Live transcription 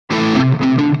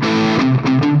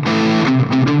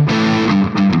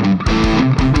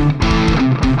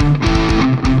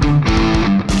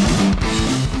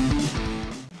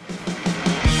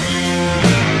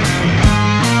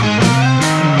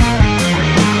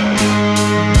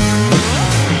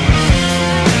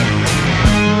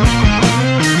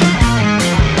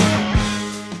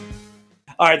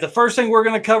right, the first thing we're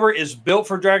going to cover is built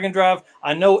for drag and drive.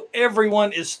 I know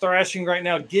everyone is thrashing right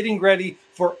now, getting ready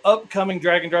for upcoming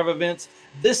drag and drive events.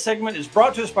 This segment is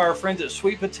brought to us by our friends at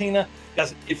Sweet Patina.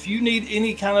 Guys, if you need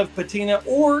any kind of patina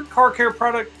or car care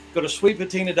product, go to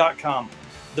sweetpatina.com.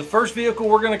 The first vehicle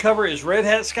we're going to cover is Red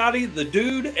Hat Scotty, the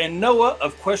dude, and Noah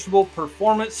of Questionable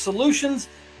Performance Solutions,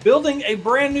 building a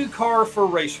brand new car for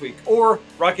Race Week, or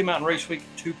Rocky Mountain Race Week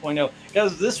 2.0.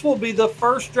 Guys, this will be the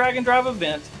first drag and drive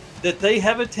event that they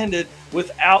have attended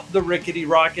without the rickety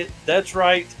rocket. That's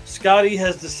right, Scotty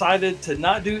has decided to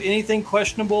not do anything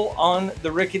questionable on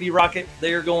the rickety rocket.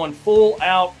 They are going full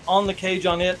out on the cage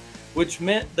on it, which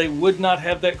meant they would not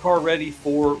have that car ready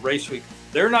for Race Week.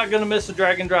 They're not going to miss a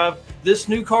drag and drive. This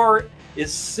new car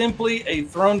is simply a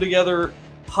thrown together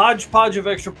hodgepodge of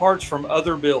extra parts from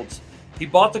other builds. He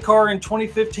bought the car in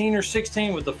 2015 or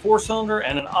 16 with a 4-cylinder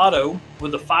and an auto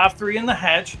with a 5.3 in the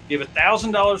hatch, gave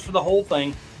 $1,000 for the whole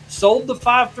thing, sold the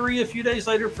 5.3 a few days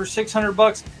later for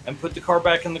 $600 and put the car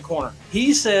back in the corner.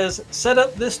 He says, set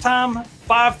up this time,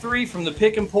 5.3 from the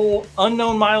pick and pull,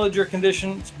 unknown mileage or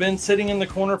condition. It's been sitting in the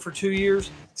corner for 2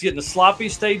 years. It's getting a sloppy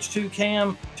stage 2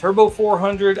 cam, turbo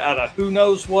 400 out of who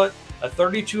knows what, a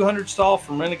 3200 stall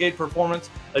from Renegade Performance,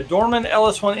 a Dorman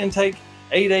LS1 intake,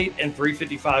 8.8 and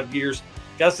 355 gears.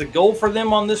 Guys, the goal for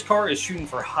them on this car is shooting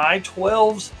for high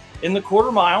 12s in the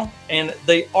quarter mile, and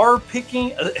they are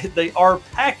packing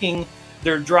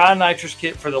their dry nitrous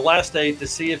kit for the last day to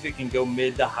see if it can go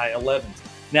mid to high 11s.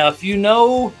 Now, if you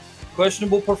know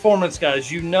Questionable Performance guys,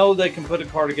 you know they can put a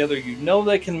car together, you know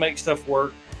they can make stuff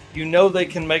work, you know they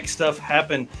can make stuff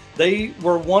happen. They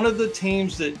were one of the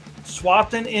teams that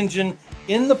swapped an engine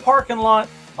in the parking lot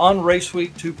on Race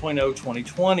Week 2.0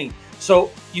 2020.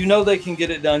 So you know they can get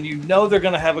it done. You know they're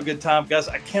going to have a good time. Guys,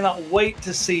 I cannot wait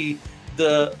to see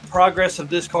the progress of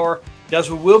this car. Guys,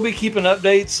 we will be keeping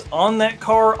updates on that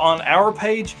car on our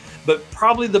page, but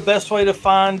probably the best way to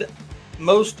find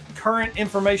most current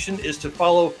information is to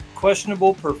follow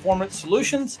Questionable Performance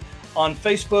Solutions on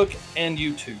Facebook and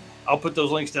YouTube. I'll put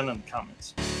those links down in the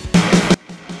comments.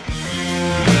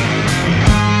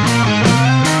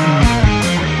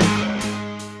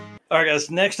 All right,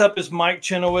 guys, next up is Mike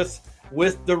Chenoweth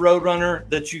with the Roadrunner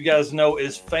that you guys know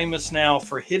is famous now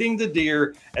for hitting the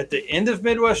deer at the end of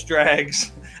Midwest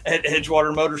Drags at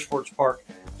Edgewater Motorsports Park.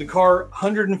 The car,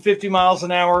 150 miles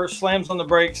an hour, slams on the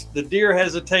brakes, the deer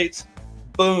hesitates,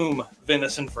 boom,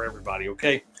 venison for everybody,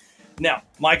 okay? Now,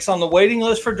 Mike's on the waiting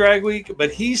list for Drag Week,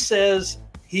 but he says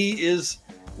he is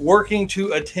working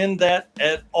to attend that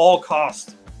at all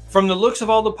costs. From the looks of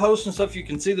all the posts and stuff, you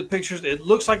can see the pictures. It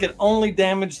looks like it only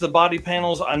damaged the body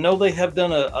panels. I know they have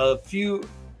done a few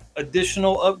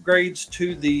additional upgrades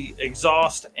to the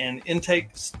exhaust and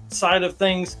intake side of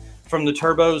things from the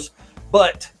turbos,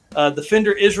 but the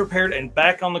fender is repaired and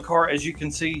back on the car. As you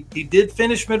can see, he did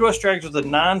finish Midwest Drags with a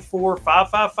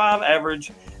 9.4555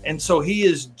 average, and so he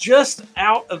is just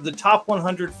out of the top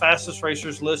 100 fastest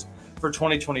racers list for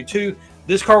 2022.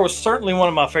 This car was certainly one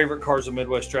of my favorite cars of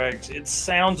Midwest Drags. It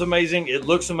sounds amazing, it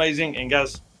looks amazing, and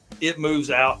guys, it moves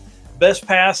out. Best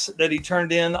pass that he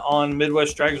turned in on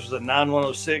Midwest Drags was a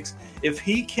 9.106. If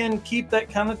he can keep that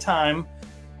kind of time,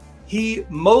 he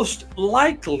most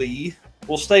likely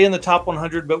will stay in the top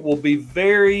 100, but will be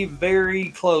very, very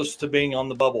close to being on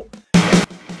the bubble.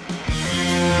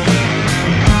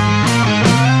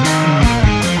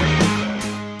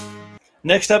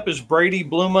 Next up is Brady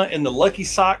Bluma in the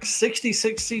LuckySock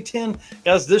 66 C10.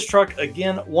 Guys, this truck,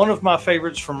 again, one of my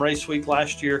favorites from Race Week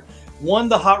last year. Won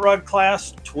the Hot Rod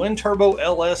class, twin turbo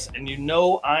LS, and you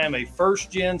know I am a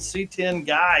first-gen C10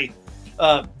 guy.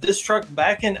 This truck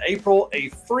back in April, a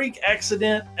freak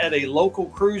accident at a local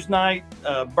cruise night,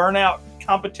 burnout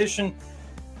competition.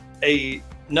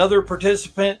 Another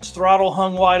participant's throttle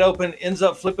hung wide open, ends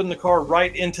up flipping the car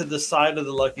right into the side of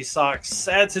the LuckySock.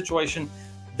 Sad situation.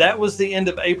 That was the end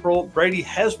of April. Brady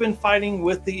has been fighting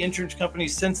with the insurance company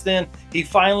since then. He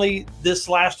finally, this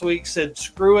last week, said,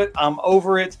 screw it, I'm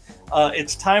over it.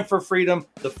 It's time for freedom.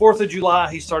 The 4th of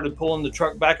July, he started pulling the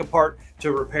truck back apart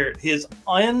to repair it. He is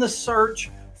in the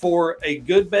search for a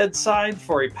good bedside,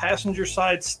 for a passenger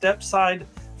side, step side,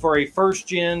 for a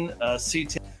first-gen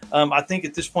C10. I think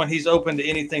at this point, he's open to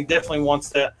anything, definitely wants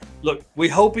that. Look, we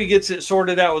hope he gets it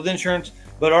sorted out with insurance.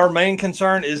 But our main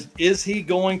concern is he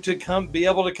going to be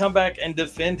able to come back and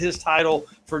defend his title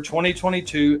for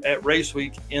 2022 at Race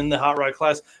Week in the Hot Rod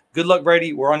class? Good luck,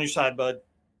 Brady. We're on your side, bud.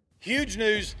 Huge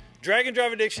news. Drag and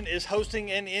Drive Addiction is hosting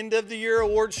an end-of-the-year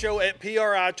awards show at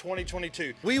PRI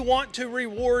 2022. We want to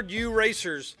reward you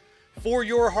racers for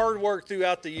your hard work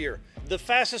throughout the year. the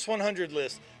fastest 100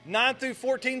 list, 9 through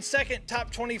 14 second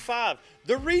top 25,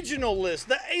 the regional list,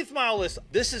 the 8th mile list.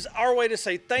 This is our way to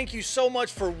say thank you so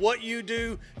much for what you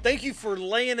do. Thank you for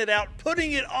laying it out,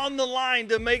 putting it on the line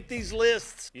to make these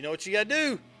lists. You know what you gotta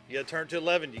do? You gotta turn to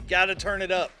 11. You gotta turn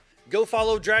it up. Go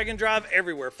follow Drag and Drive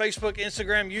everywhere, Facebook,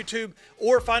 Instagram, YouTube,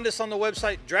 or find us on the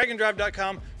website,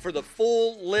 dragandrive.com, for the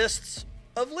full lists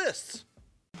of lists.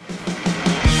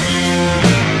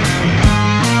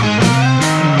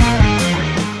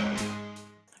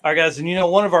 All right, guys, and you know,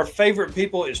 one of our favorite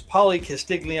people is Paulie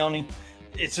Castiglione.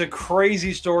 It's a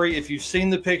crazy story. If you've seen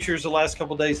the pictures the last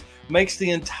couple of days, makes the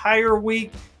entire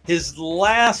week. His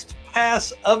last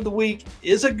pass of the week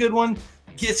is a good one.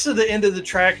 Gets to the end of the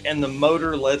track and the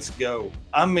motor lets go.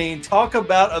 I mean, talk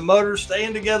about a motor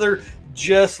staying together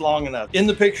just long enough. In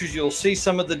the pictures, you'll see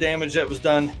some of the damage that was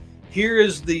done. Here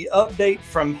is the update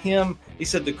from him. He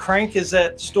said the crank is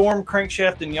at Storm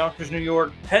Crankshaft in Yonkers, New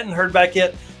York. Hadn't heard back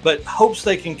yet, but hopes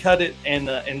they can cut it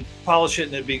and polish it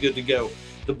and it'd be good to go.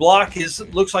 The block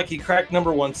looks like he cracked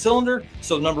number 1 cylinder.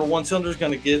 So number 1 cylinder is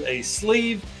going to get a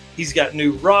sleeve. He's got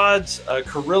new rods,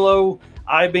 Carrillo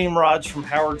I-beam rods from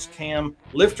Howard's Cam.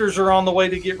 Lifters are on the way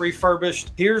to get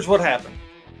refurbished. Here's what happened.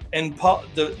 And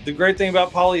the great thing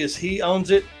about Paulie is he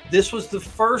owns it. This was the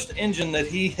first engine that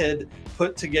he had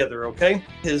put together, okay?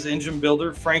 His engine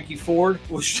builder, Frankie Ford,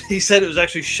 which he said it was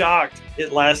actually shocked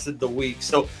it lasted the week.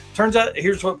 So turns out,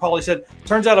 here's what Paulie said.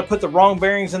 Turns out I put the wrong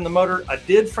bearings in the motor. I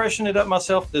did freshen it up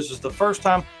myself. This was the first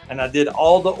time, and I did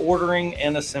all the ordering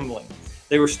and assembling.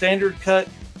 They were standard cut.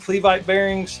 Cleveite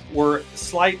bearings were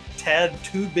slight tad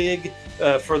too big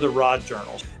for the rod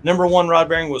journals. Number 1 rod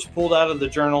bearing was pulled out of the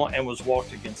journal and was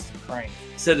walked against the crane.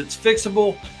 Said it's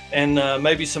fixable and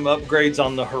maybe some upgrades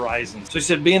on the horizon. So he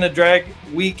said, being a drag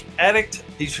week addict,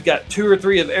 he's got 2 or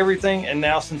 3 of everything, and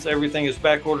now since everything is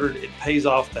back ordered, it pays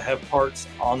off to have parts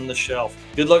on the shelf.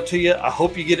 Good luck to you. I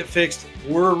hope you get it fixed.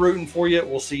 We're rooting for you.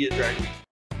 We'll see you at Drag Week.